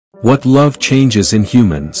What love changes in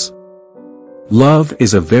humans. Love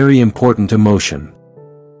is a very important emotion.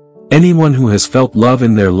 Anyone who has felt love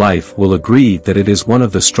in their life will agree that it is one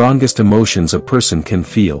of the strongest emotions a person can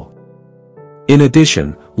feel. In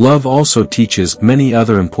addition, love also teaches many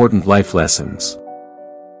other important life lessons.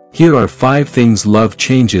 Here are 5 things love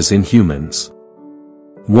changes in humans.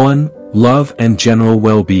 1. Love and general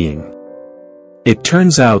well-being. It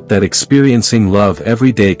turns out that experiencing love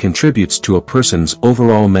every day contributes to a person's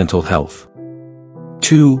overall mental health.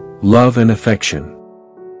 2. Love and affection.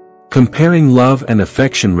 Comparing love and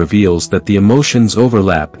affection reveals that the emotions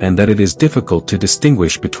overlap and that it is difficult to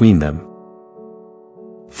distinguish between them.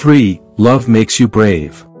 3. Love makes you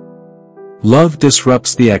brave. Love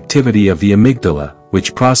disrupts the activity of the amygdala,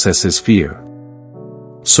 which processes fear.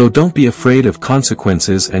 So don't be afraid of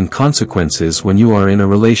consequences when you are in a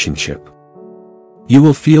relationship. You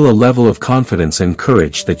will feel a level of confidence and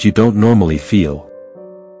courage that you don't normally feel.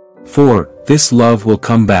 4. This love will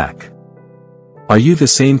come back. Are you the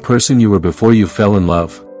same person you were before you fell in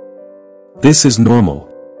love? This is normal.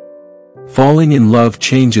 Falling in love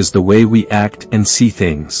changes the way we act and see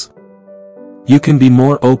things. You can be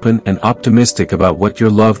more open and optimistic about what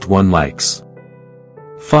your loved one likes.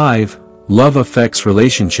 5. Love affects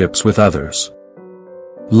relationships with others.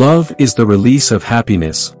 Love is the release of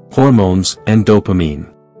happiness, hormones, and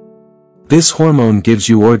dopamine. This hormone gives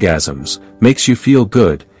you orgasms, makes you feel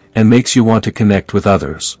good, and makes you want to connect with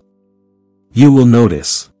others. You will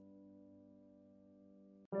notice